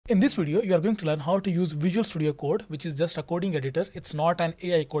In this video, you are going to learn how to use Visual Studio Code, which is just a coding editor. It's not an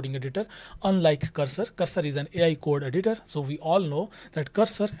AI coding editor, unlike Cursor. Cursor is an AI code editor. So we all know that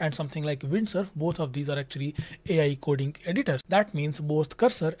Cursor and something like Windsurf, both of these are actually AI coding editors. That means both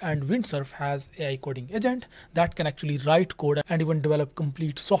Cursor and Windsurf has AI coding agent that can actually write code and even develop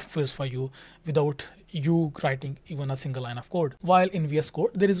complete softwares for you without you writing even a single line of code. While in VS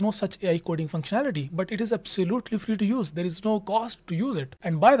Code, there is no such AI coding functionality, but it is absolutely free to use. There is no cost to use it.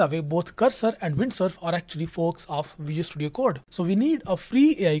 And by the way, both Cursor and Windsurf are actually forks of Visual Studio Code. So we need a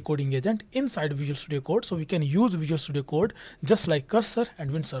free AI coding agent inside Visual Studio Code so we can use Visual Studio Code just like Cursor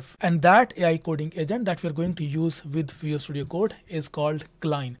and Windsurf. And that AI coding agent that we're going to use with Visual Studio Code is called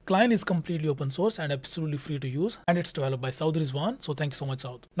Cline. Cline is completely open source and absolutely free to use, and it's developed by Saud Rizwan. So thank you so much,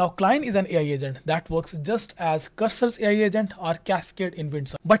 Saud. Now, Cline is an AI agent that works just as Cursor's AI agent or Cascade in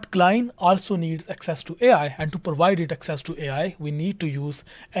Windsurf. But Cline also needs access to AI, and to provide it access to AI, we need to use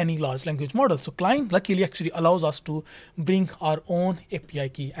any large language model. So Cline luckily actually allows us to bring our own API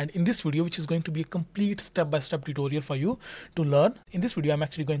key. And in this video, which is going to be a complete step-by-step tutorial for you to learn, in this video, I'm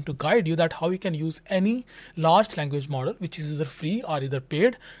actually going to guide you that how you can use any large language model, which is either free or either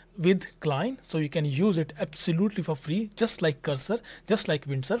paid, with Cline. So you can use it absolutely for free, just like Cursor, just like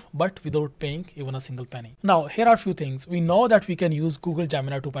Windsurf, but without paying even a single penny. Now, here are a few things. We know that we can use Google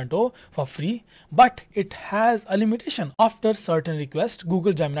Gemini 2.0 for free, but it has a limitation. After certain requests,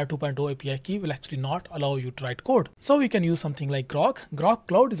 Google Gemini 2.0 API key will actually not allow you to write code. So we can use something like Grok. Grok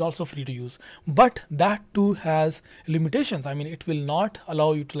Cloud is also free to use, but that too has limitations. I mean, it will not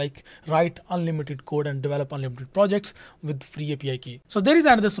allow you to like write unlimited code and develop unlimited projects with free API key. So there is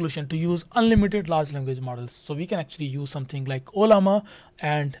another solution to use unlimited large language models. So we can actually use something like Ollama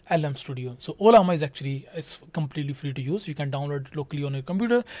and LM Studio. So Ollama is completely free to use. You can download it locally on your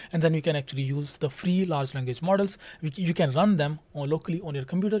computer, and then you can actually use the free large language models. You can run them locally on your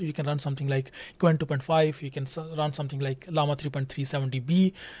computer. You can run something like Qwen 2.5. You can run something like Llama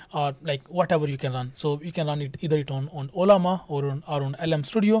 3.370B, or like whatever you can run. So you can run it either on Ollama or on LM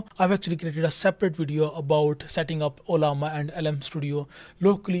Studio. I've actually created a separate video about setting up Ollama and LM Studio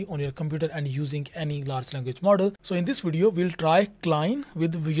locally on your computer and using any large language model. So in this video, we'll try Cline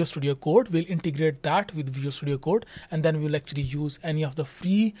with Visual Studio Code. We'll integrate that with Visual Studio Code, and then we'll actually use any of the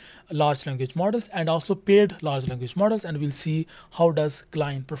free large language models and also paid large language models, and we'll see how does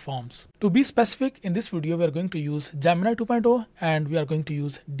Cline performs. To be specific, in this video, we are going to use Gemini 2.0 and we are going to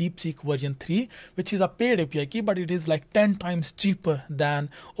use DeepSeek version 3, which is a paid API key, but it is like 10 times cheaper than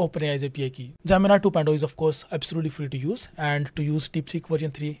OpenAI's API key. Gemini 2.0 is of course absolutely free to use, and to use DeepSeek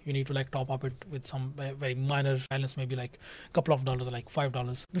version 3, you need to like top up it with some very minor balance, maybe like a couple of dollars or like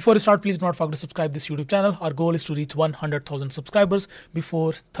 $5. Before you start, please do not forget to subscribe this YouTube channel. Our goal is to reach 100,000 subscribers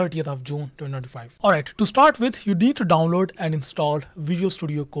before 30th of June 2025. All right, to start with, you need to download and install Visual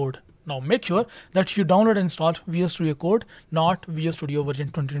Studio Code. Now make sure that you download and install Visual Studio Code, not Visual Studio version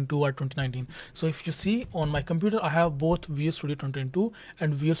 2022 or 2019. So if you see on my computer, I have both Visual Studio 2022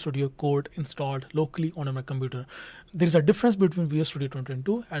 and Visual Studio Code installed locally on my computer. There is a difference between Visual Studio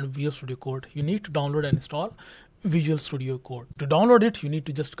 2022 and Visual Studio Code. You need to download and install Visual Studio Code. To download it, you need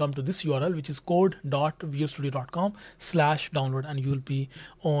to just come to this URL, which is code.visualstudio.com/download, and you will be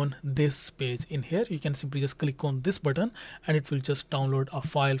on this page. In here, you can simply just click on this button and it will just download a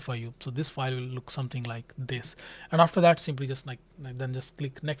file for you. So this file will look something like this. And after that, simply just then just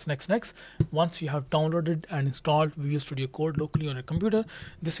click next. Once you have downloaded and installed Visual Studio Code locally on your computer,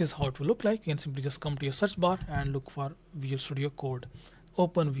 this is how it will look like. You can simply just come to your search bar and look for Visual Studio Code.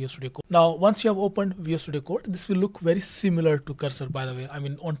 Open Visual Studio Code. Now, once you have opened Visual Studio Code, this will look very similar to Cursor, by the way. I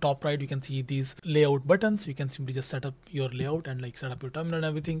mean, on top right, you can see these layout buttons. You can simply just set up your layout and like set up your terminal and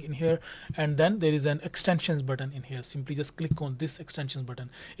everything in here. And then there is an extensions button in here. Simply just click on this extensions button.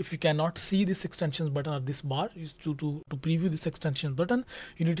 If you cannot see this extensions button or this bar, to preview this extensions button,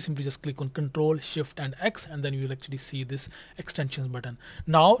 you need to simply just click on Control, Shift, and X, and then you will actually see this extensions button.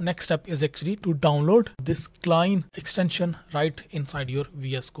 Now, next step is actually to download this Cline extension right inside your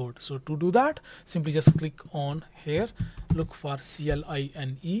VS Code. So to do that, simply just click on here, look for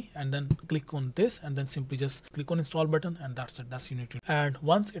CLINE, and then click on this, and then simply just click on install button, and that's it. That's unit. And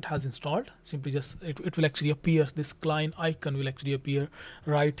once it has installed, simply just it will actually appear, this Cline icon will actually appear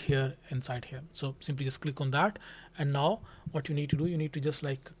right here inside here. So simply just click on that, and now what you need to do, you need to just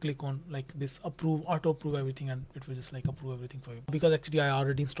like click on like this auto approve everything, and it will just like approve everything for you, because actually I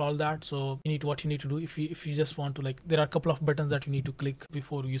already installed that. So what you need to do, if you just want to, like, there are a couple of buttons that you need to click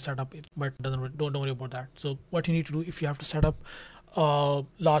before you set up it, but don't worry about that. So what you need to do, if you have to set up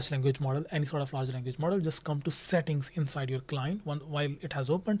large language model, any sort of large language model, just come to settings inside your client. While it has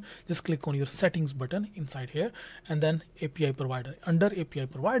opened, just click on your settings button inside here, and then API provider. Under API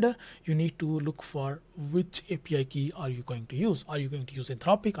provider, you need to look for which API key are you going to use. Are you going to use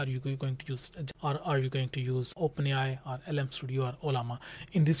Anthropic? Are you going to use, or are you going to use OpenAI or LM Studio or Olama?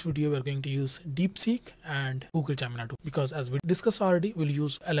 In this video, we're going to use DeepSeek and Google Gemini 2, because as we discussed already, we'll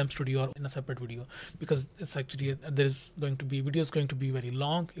use LM Studio in a separate video, because it's actually there's going to be videos going to be very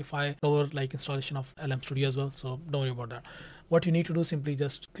long if I cover like installation of LM Studio as well, so don't worry about that. What you need to do, simply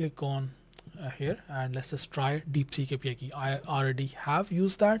just click on here, and let's just try DeepSeek API key. I already have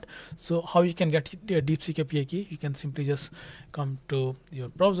used that. So how you can get the DeepSeek API key? You can simply just come to your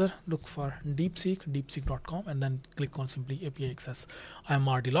browser, look for deepseek.com, and then click on simply API access. I am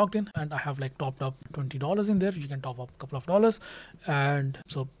already logged in, and I have like topped up $20 in there. You can top up a couple of dollars, and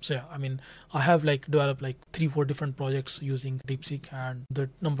so yeah, I mean, I have like developed like 3-4 different projects using DeepSeek, and the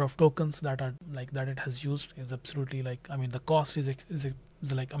number of tokens that are like that it has used is absolutely like, I mean, the cost is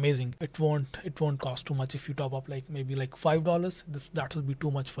like amazing. It won't cost too much if you top up like maybe like $5. That will be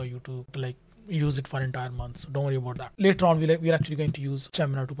too much for you to like use it for entire month, so don't worry about that. Later on we're actually going to use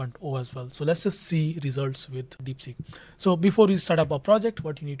Gemini 2.0 as well. So let's just see results with DeepSeek. So before you set up a project,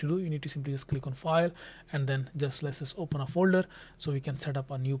 what you need to do, you need to simply just click on file, and then let's just open a folder so we can set up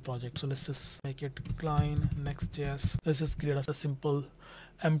a new project. So let's just make it Cline Next.js. Let's just create a simple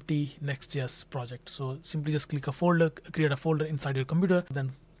empty Next.js project. So simply just click a folder, create a folder inside your computer,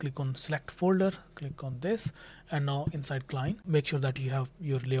 then click on select folder, click on this, and now inside Cline, make sure that you have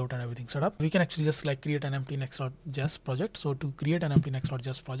your layout and everything set up. We can actually just like create an empty Next.js project. So to create an empty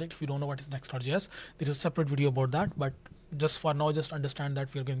Next.js project, if you don't know what is Next.js, there is a separate video about that, but just for now, just understand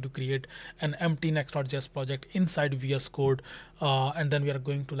that we are going to create an empty Next.js project inside vscode, and then we are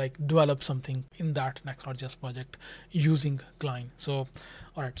going to like develop something in that Next.js project using Cline. So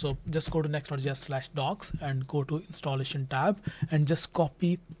all right, so just go to next.js/docs and go to installation tab, and just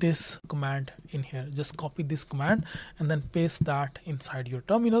copy this command in here. Just copy this command and then paste that inside your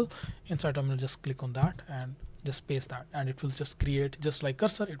terminal. Inside terminal, just click on that and just paste that, and it will just create, just like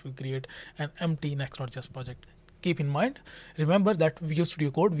cursor, it will create an empty Next.js project. Keep in mind, remember that Visual Studio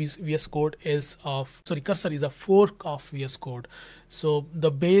Code, VS Code is Cursor is a fork of VS Code. So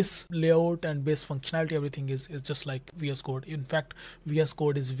the base layout and base functionality, everything is just like VS Code. In fact, VS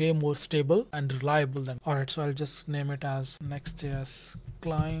Code is way more stable and reliable than. All right, so I'll just name it as Next.js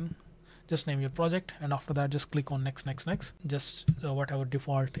Cline. Just name your project, and after that just click on next. Just whatever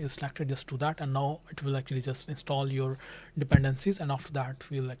default is selected, just do that, and now it will actually just install your dependencies, and after that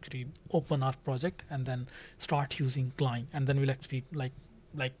we'll actually open our project and then start using Cline, and then we'll actually like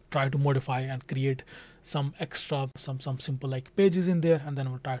try to modify and create some extra some simple like pages in there, and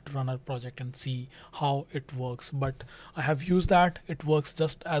then we'll try to run our project and see how it works. But I have used that. It works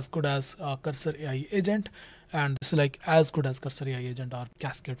just as good as Cursor AI agent, and this is like as good as Cursor AI agent or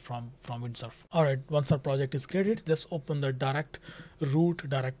Cascade from Windsurf. All right, once our project is created, just open the direct root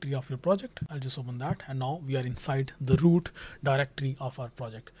directory of your project. I'll just open that, and now we are inside the root directory of our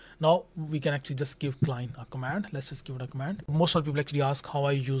project. Now we can actually just give Cline a command. Let's just give it a command. Most of the people actually ask how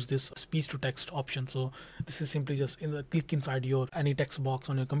I use this speech to text option. So this is simply just click inside your any text box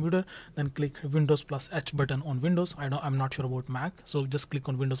on your computer, then click Windows plus H button on Windows. I'm not sure about Mac, so just click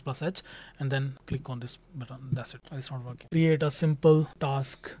on Windows plus H and then click on this button. That's it. It's not working. Create a simple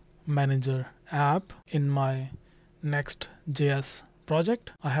task manager app in my Next.js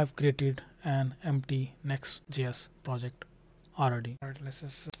project. I have created an empty Next.js project already. All right, let's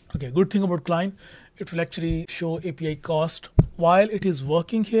just. Okay, good thing about Cline, it will actually show API cost while it is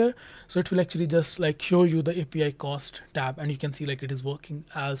working here. So it will actually just like show you the API cost tab, and you can see like it is working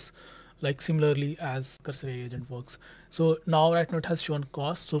as like similarly as Cursor AI agent works. So now right now it has shown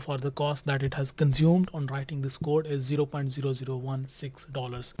cost. So for the cost that it has consumed on writing this code is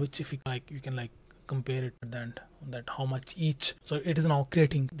 $0.0016, which if you like, you can like compare it then that how much each. So it is now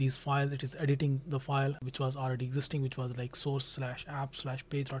creating these files. It is editing the file which was already existing, which was like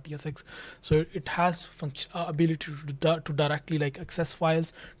source/app/page.tsx. So it has ability to directly like access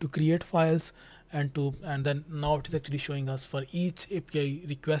files, to create files, and then now it is actually showing us for each API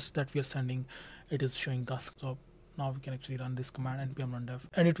request that we are sending, it is showing us. So now we can actually run this command npm run dev,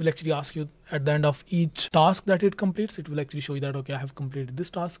 and it will actually ask you at the end of each task that it completes, it will actually show you that okay, I have completed this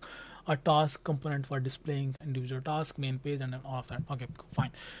task, a task component for displaying individual task, main page, and then all of that. Okay,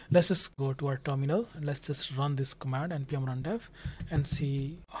 fine. Let's just go to our terminal and let's just run this command npm run dev and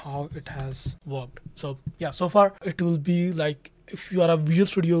see how it has worked. So yeah, so far it will be like if you are a Visual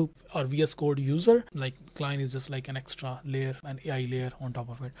Studio or VS Code user, like Cline is just like an extra layer, an AI layer on top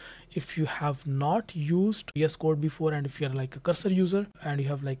of it. If you have not used VS Code before, and if you're like a Cursor user and you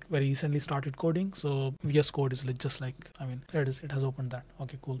have like very recently started coding, so VS Code is like just like, I mean, there it is, it has opened that.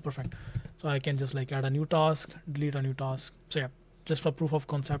 Okay, cool, perfect. So I can just like add a new task, delete a new task. So yeah, just for proof of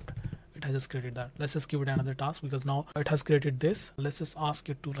concept, it has just created that. Let's just give it another task because now it has created this. Let's just ask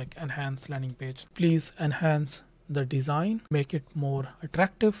it to like enhance landing page. Please enhance the design, make it more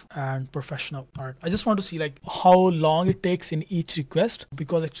attractive and professional. All right, I just want to see like how long it takes in each request,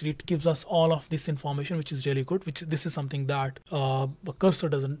 because actually it gives us all of this information, which is really good, which this is something that Cursor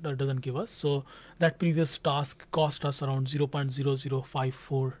doesn't give us. So that previous task cost us around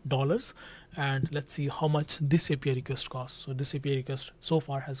 $0.0054, and let's see how much this API request costs. So this API request so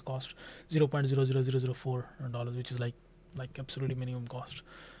far has cost $0.00004, which is like absolutely minimum cost.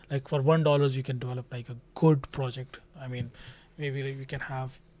 Like for $1 you can develop like a good project. I mean, maybe like we can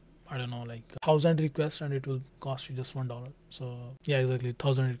have, I don't know, like 1,000 requests and it will cost you just $1. So yeah, exactly,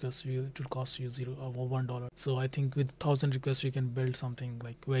 1,000 requests, it will cost you $1. So I think with 1,000 requests you can build something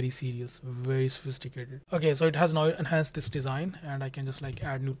like very serious, very sophisticated. Okay, so it has now enhanced this design, and I can just like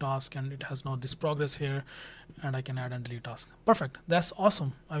add new task, and it has now this progress here, and I can add and delete task. Perfect, that's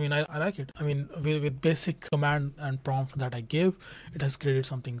awesome. I mean, I like it. I mean, with basic command and prompt that I gave, it has created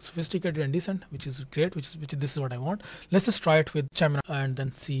something sophisticated and decent, which is great, which this is what I want. Let's just try it with Gemini and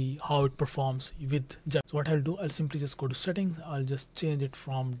then see how it performs with Gemini. So what I'll do, I'll simply just go to settings. I'll just change it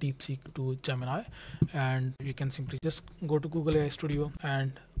from DeepSeek to Gemini, and you can simply just go to Google AI Studio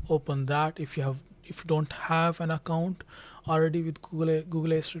and open that. If you don't have an account already with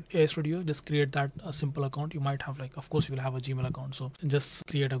Google AI Studio, just create that a simple account. You might have like, of course you will have a Gmail account, so just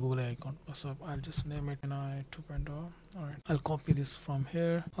create a Google AI account. So I'll just name it AI 2.0. All right, I'll copy this from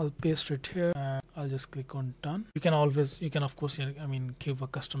here, I'll paste it here, and I'll just click on done. You can of course, I mean, give a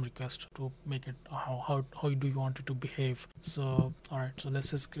custom request to make it how do you want it to behave. So all right, so let's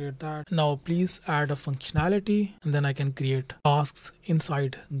just create that. Now please add a functionality, and then I can create tasks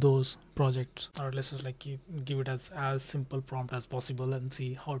inside those projects. All right, let's just like give it as simple prompt as possible and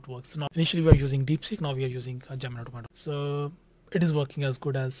see how it works. So now initially we are using DeepSeek, now we are using Gemini 2.0. So it is working as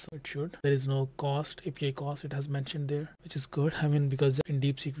good as it should. There is no cost, API cost, it has mentioned there, which is good. I mean, because in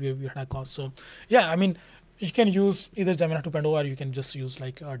DeepSeek we had a cost. So yeah, I mean, you can use either Gemini 2.0 or you can just use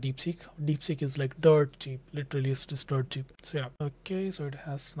like DeepSeek. DeepSeek is like dirt cheap, literally it's just dirt cheap. So yeah, okay, so it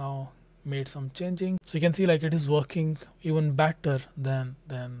has now made some changing. So you can see like it is working even better than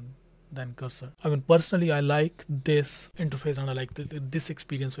Cursor. I mean, personally, I like this interface, and I like this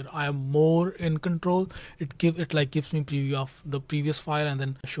experience where I am more in control. It gives me preview of the previous file and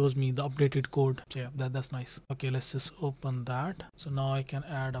then shows me the updated code. So yeah, that's nice. Okay, let's just open that. So now I can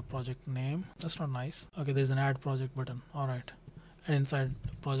add a project name. That's not nice. Okay, there's an add project button. All right. And inside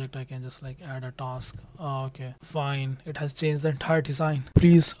project I can just like add a task. Okay, fine, it has changed the entire design.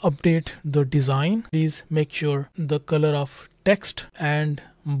 Please update the design. Please make sure the color of text and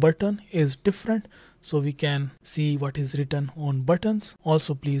button is different so we can see what is written on buttons.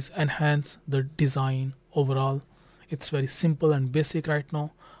 Also please enhance the design overall. It's very simple and basic right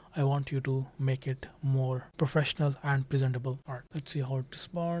now. I want you to make it more professional and presentable. All right, let's see how it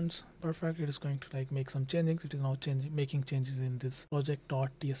responds. Perfect. It is going to like make some changes. It is now making changes in this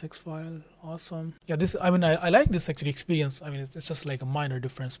project.tsx file. Awesome. Yeah, this, I mean, I like this actually experience. I mean, it's just like a minor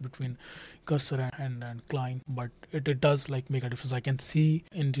difference between Cursor and Cline, but it does like make a difference. I can see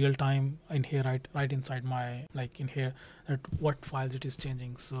in real time in here, right inside my, like in here, that what files it is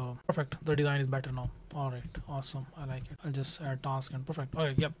changing. So perfect. The design is better now. All right, awesome. I like it. I'll just add task and perfect. All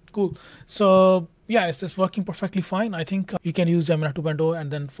right, yeah, cool. So yeah, it's just working perfectly fine. I think you can use Gemini 2.0,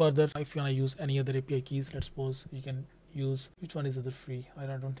 and then further, if you want to use any other API keys, let's suppose you can use, which one is other free? I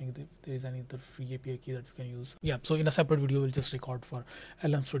don't think there is any other free API key that you can use. Yeah, so in a separate video, we'll just record for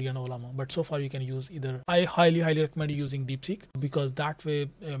LM Studio and Olama. But so far you can use either. I highly recommend you using DeepSeek, because that way,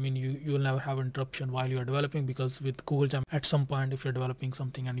 I mean, you will never have interruption while you are developing, because with Google Gem, at some point, if you're developing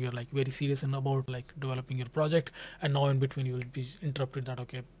something and you're like very serious and about like developing your project, and now in between you will be interrupted that,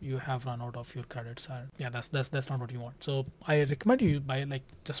 okay, you have run out of your credits. And yeah, that's not what you want. So I recommend you buy like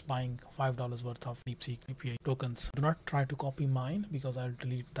just buying $5 worth of DeepSeek API tokens. Do not try to copy mine, because I'll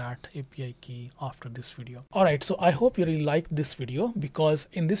delete that API key after this video. All right, so I hope you really liked this video, because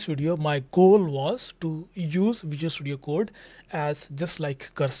in this video my goal was to use Visual Studio Code as just like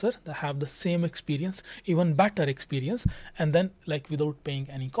Cursor, that have the same experience, even better experience, and then like without paying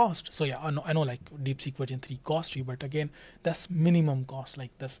any cost. So yeah, I know like DeepSeek version 3 cost you, but again, that's minimum cost. Like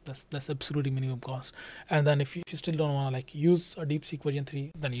that's absolutely minimum cost. And then if you still don't want to like use a DeepSeek version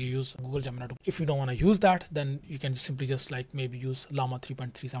 3, then you use Google Gemini 2. If you don't want to use that, then you can just simply just like maybe use Llama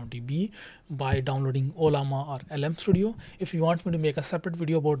 3.370b by downloading Olama or LM Studio. If you want me to make a separate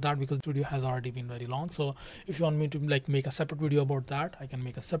video about that, because the video has already been very long, so if you want me to like make a separate video about that, I can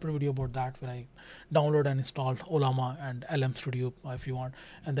make a separate video about that where I download and install Olama and LM Studio if you want,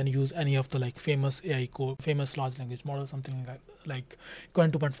 and then use any of the like famous AI code, famous large language model, something like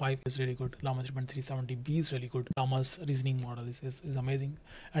Cline 2.5 is really good. Llama 3.370b is really good. Llama's reasoning model is amazing,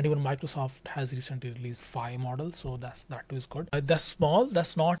 and even Microsoft has recently released 5 models, so that too is good. That's small.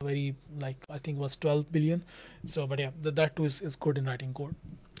 That's not very, like, I think it was 12 billion. So, but yeah, that too is good in writing code.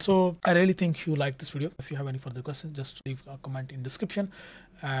 So I really think you like this video. If you have any further questions, just leave a comment in description,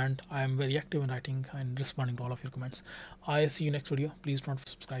 and I am very active in writing and responding to all of your comments. I see you next video. Please don't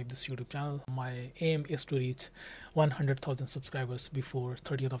subscribe this YouTube channel. My aim is to reach 100,000 subscribers before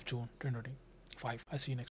 30th of June 2025. I see you next.